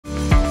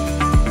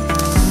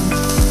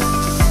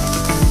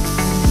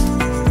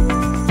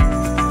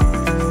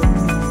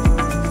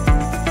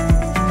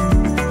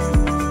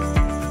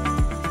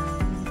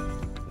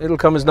It'll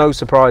come as no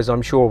surprise,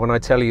 I'm sure, when I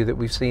tell you that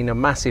we've seen a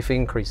massive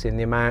increase in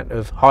the amount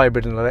of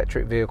hybrid and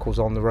electric vehicles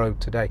on the road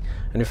today.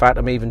 And in fact,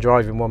 I'm even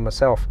driving one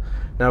myself.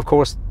 Now, of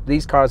course,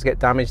 these cars get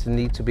damaged and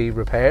need to be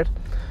repaired.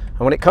 And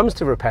when it comes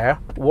to repair,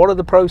 what are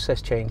the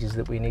process changes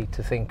that we need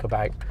to think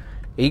about?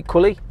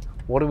 Equally,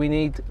 what do we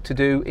need to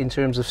do in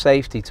terms of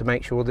safety to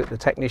make sure that the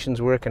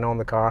technicians working on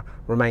the car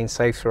remain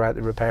safe throughout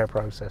the repair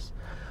process?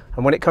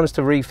 And when it comes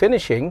to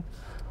refinishing,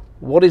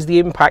 what is the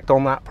impact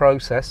on that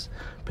process,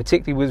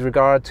 particularly with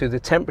regard to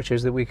the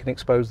temperatures that we can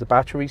expose the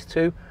batteries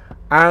to?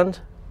 And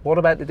what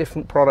about the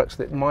different products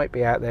that might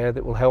be out there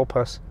that will help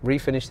us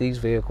refinish these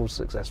vehicles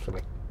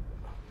successfully?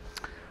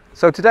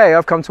 So today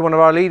I've come to one of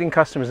our leading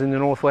customers in the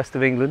northwest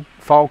of England,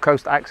 Fylde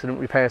Coast Accident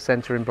Repair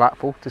Centre in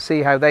Blackpool, to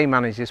see how they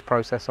manage this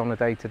process on a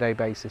day-to-day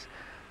basis.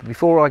 But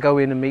before I go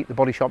in and meet the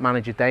body shop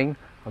manager, Dane,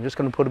 I'm just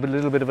going to put a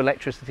little bit of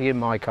electricity in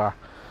my car.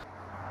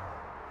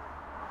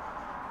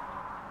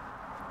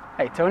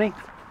 Hey Tony,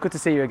 good to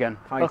see you again.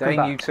 Hi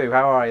Dane, you too.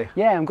 How are you?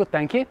 Yeah, I'm good,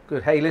 thank you.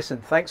 Good. Hey, listen,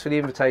 thanks for the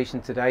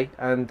invitation today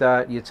and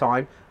your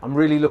time. I'm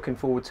really looking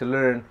forward to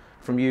learn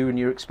from you and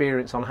your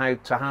experience on how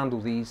to handle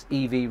these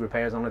EV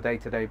repairs on a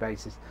day-to-day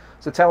basis.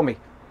 So tell me,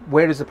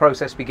 where does the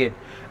process begin?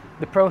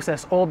 The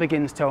process all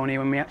begins, Tony,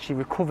 when we actually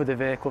recover the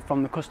vehicle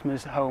from the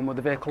customer's home or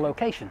the vehicle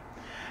location.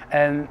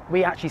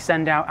 We actually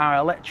send out our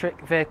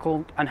electric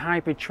vehicle and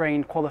hybrid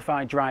trained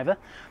qualified driver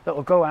that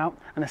will go out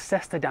and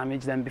assess the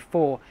damage then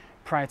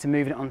prior to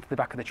moving it onto the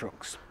back of the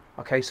trucks.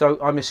 Okay,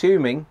 so I'm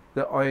assuming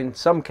that in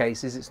some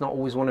cases it's not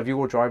always one of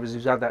your drivers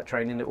who's had that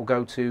training that will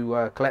go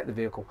to collect the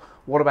vehicle.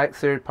 What about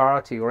third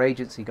party or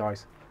agency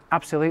guys?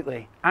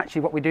 Absolutely.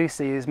 Actually, what we do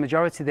see is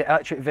majority of the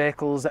electric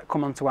vehicles that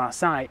come onto our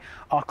site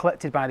are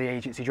collected by the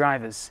agency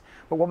drivers.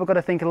 But what we've got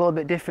to think a little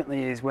bit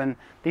differently is when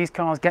these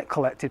cars get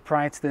collected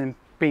prior to them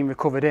being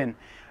recovered in,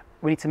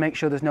 we need to make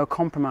sure there's no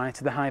compromise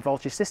to the high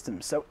voltage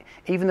systems. So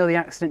even though the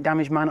accident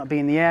damage might not be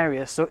in the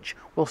area as such,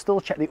 we'll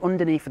still check the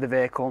underneath of the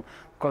vehicle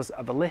because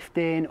of the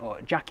lifting or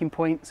jacking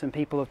points, and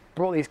people have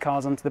brought these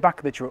cars onto the back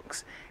of the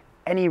trucks.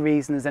 Any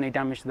reason there's any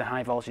damage to the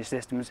high voltage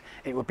systems,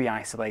 it would be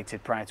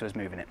isolated prior to us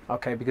moving it.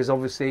 Okay, because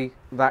obviously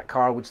that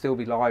car would still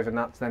be live and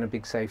that's then a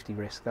big safety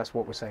risk. That's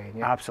what we're saying,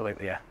 yeah?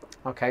 Absolutely, yeah.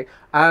 Okay,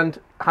 and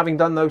having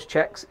done those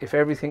checks, if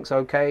everything's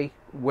okay,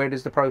 where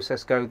does the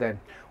process go then?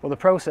 Well, the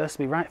process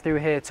will be right through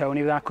here,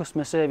 Tony, with our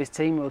customer service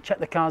team. We'll check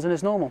the cars in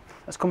as normal.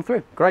 Let's come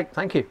through. Great,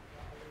 thank you.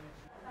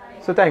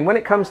 So Dane, when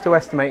it comes to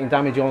estimating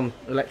damage on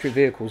electric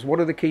vehicles, what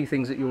are the key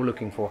things that you're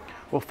looking for?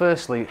 Well,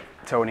 firstly,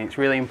 Tony, it's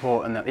really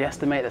important that the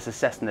estimator that's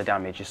assessing the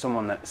damage is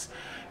someone that's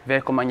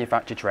vehicle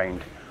manufacturer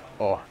trained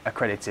or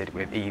accredited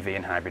with EV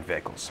and hybrid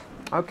vehicles.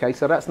 Okay,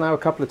 so that's now a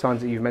couple of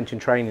times that you've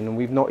mentioned training and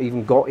we've not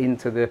even got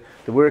into the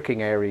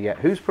working area yet.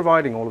 Who's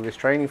providing all of this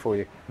training for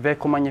you?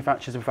 Vehicle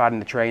manufacturers are providing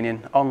the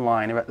training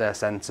online or at their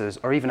centres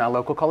or even our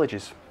local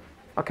colleges.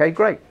 Okay,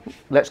 great.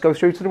 Let's go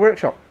through to the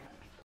workshop.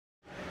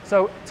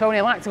 So, Tony,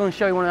 I'd like to go and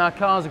show you one of our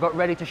cars we've got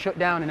ready to shut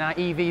down in our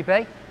EV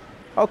bay.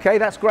 Okay,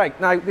 that's great.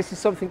 Now, this is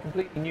something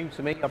completely new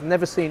to me. I've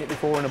never seen it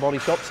before in a body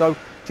shop, so do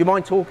you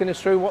mind talking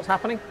us through what's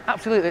happening?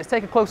 Absolutely, let's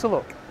take a closer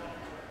look.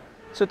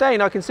 So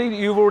Dane, I can see that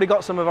you've already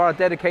got some of our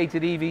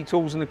dedicated EV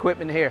tools and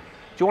equipment here. Do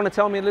you want to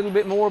tell me a little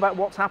bit more about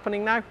what's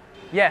happening now?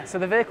 Yeah, so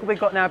the vehicle we've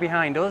got now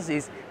behind us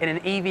is in an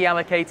EV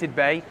allocated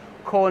bay,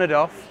 cornered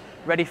off,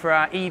 ready for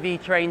our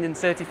EV trained and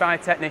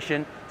certified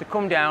technician to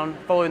come down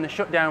following the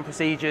shutdown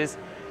procedures,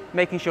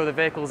 making sure the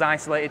vehicle is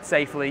isolated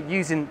safely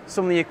using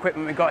some of the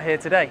equipment we've got here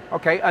today.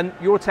 Okay, and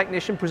your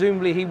technician,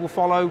 presumably he will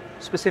follow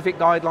specific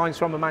guidelines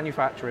from a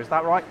manufacturer, is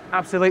that right?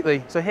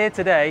 Absolutely. So here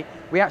today,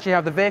 we actually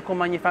have the vehicle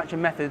manufacture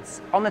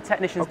methods on the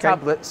technician's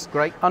tablets.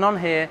 Great. And on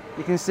here,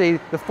 you can see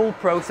the full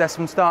process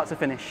from start to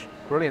finish.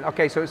 Brilliant.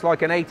 Okay, so it's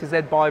like an A to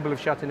Z Bible of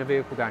shutting a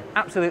vehicle down.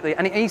 Absolutely,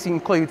 and it also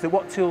includes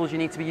what tools you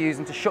need to be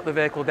using to shut the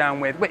vehicle down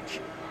with,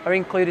 which are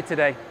included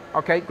today.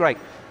 Okay, great.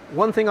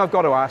 One thing I've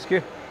got to ask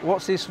you,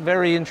 what's this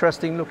very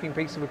interesting looking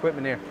piece of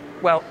equipment here?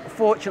 Well,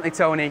 fortunately,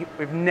 Tony,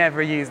 we've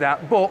never used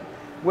that, but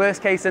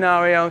worst case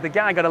scenario, the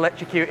guy got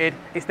electrocuted,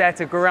 it's there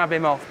to grab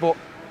him off, but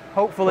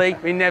hopefully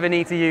we never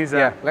need to use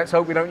that. Yeah, let's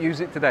hope we don't use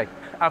it today.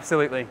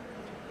 Absolutely.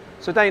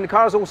 So Dane, the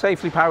car's all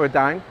safely powered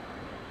down.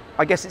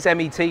 I guess it's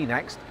M.E.T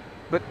next,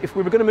 but if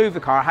we were going to move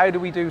the car, how do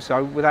we do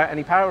so without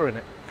any power in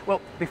it? Well,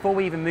 before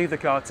we even move the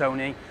car,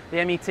 Tony, the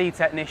M.E.T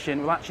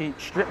technician will actually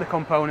strip the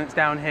components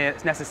down here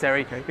that's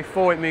necessary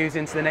before it moves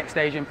into the next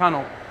stage in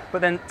panel. But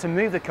then to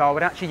move the car,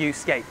 we'd actually use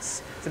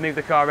skates to move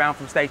the car around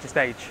from stage to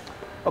stage.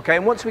 Okay,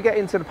 and once we get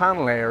into the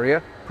panel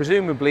area,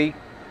 presumably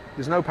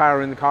there's no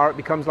power in the car, it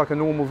becomes like a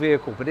normal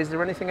vehicle. But is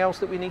there anything else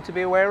that we need to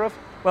be aware of?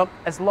 Well,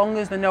 as long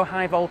as there are no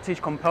high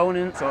voltage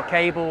components or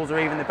cables or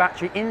even the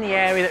battery in the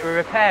area that we're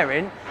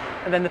repairing,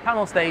 and then the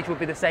panel stage will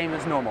be the same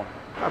as normal.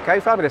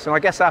 Okay, fabulous. And I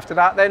guess after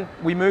that then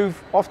we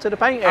move off to the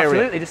paint area.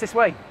 Absolutely, just this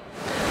way.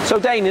 So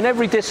Dane, in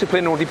every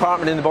discipline or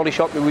department in the body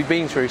shop that we've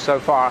been through so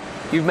far,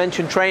 you've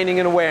mentioned training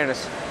and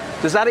awareness.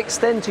 Does that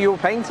extend to your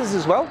painters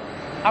as well?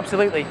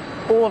 Absolutely.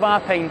 All of our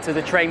painters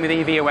are trained with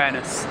EV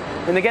awareness.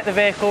 When they get the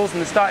vehicles and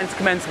they're starting to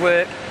commence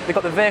work, they've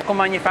got the vehicle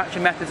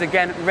manufacture methods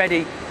again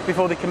ready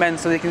before they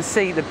commence, so they can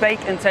see the bake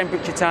and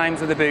temperature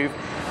times of the booth,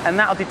 and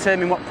that'll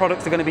determine what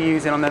products they're going to be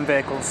using on them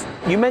vehicles.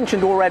 You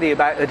mentioned already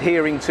about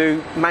adhering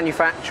to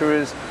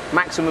manufacturers'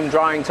 maximum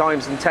drying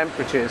times and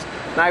temperatures.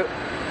 Now,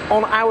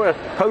 on our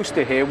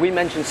poster here, we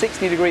mentioned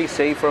 60 degrees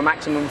C for a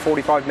maximum of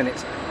 45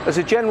 minutes. As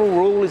a general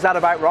rule, is that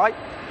about right?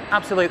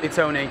 Absolutely,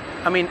 Tony.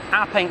 I mean,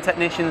 our paint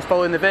technicians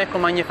following the vehicle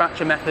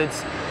manufacture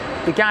methods,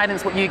 the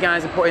guidance what you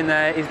guys have put in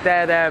there is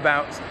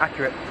thereabouts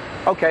accurate.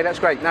 Okay, that's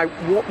great. Now,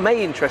 what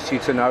may interest you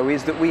to know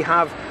is that we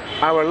have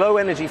our low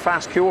energy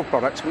fast cure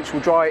products, which will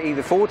dry at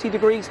either 40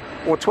 degrees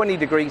or 20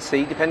 degrees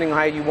C, depending on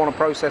how you want to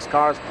process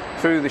cars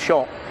through the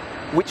shop,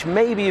 which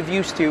may be of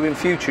use to you in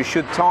future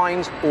should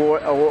times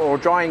or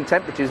drying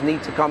temperatures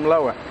need to come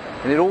lower.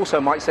 And it also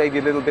might save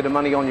you a little bit of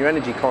money on your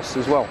energy costs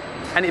as well.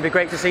 And it'd be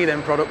great to see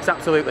them products,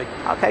 absolutely.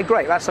 Okay,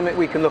 great, that's something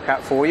we can look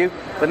at for you.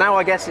 But now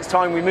I guess it's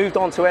time we moved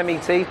on to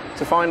M.E.T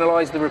to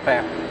finalise the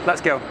repair.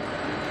 Let's go.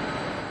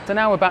 So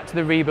now we're back to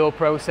the rebuild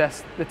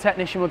process. The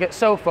technician will get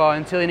so far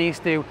until he needs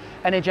to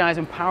energise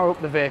and power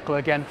up the vehicle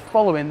again,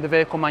 following the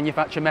vehicle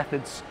manufacture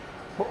methods.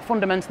 But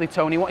fundamentally,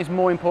 Tony, what is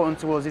more important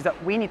to us is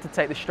that we need to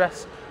take the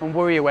stress and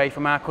worry away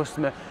from our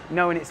customer,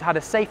 knowing it's had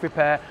a safe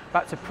repair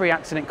back to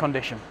pre-accident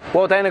condition.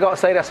 Well, Dane, I've got to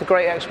say that's a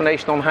great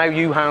explanation on how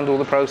you handle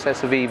the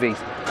process of EVs.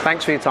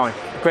 Thanks for your time.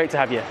 Great to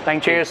have you.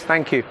 Thank you. Cheers,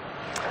 thank you.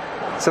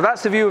 So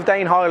that's the view of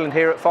Dane Highland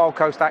here at Fylde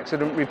Coast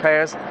Accident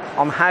Repairs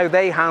on how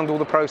they handle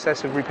the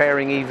process of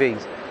repairing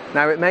EVs.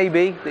 Now, it may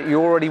be that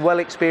you're already well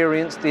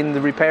experienced in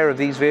the repair of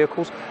these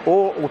vehicles,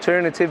 or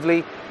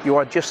alternatively, you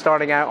are just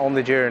starting out on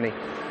the journey.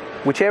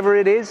 Whichever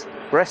it is,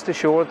 rest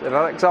assured that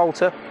at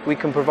Axalta we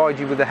can provide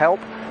you with the help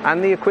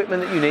and the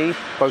equipment that you need,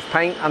 both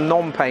paint and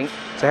non-paint,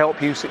 to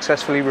help you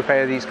successfully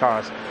repair these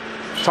cars.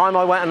 Time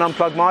I went and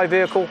unplugged my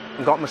vehicle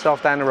and got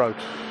myself down the road.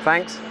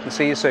 Thanks, and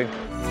see you soon.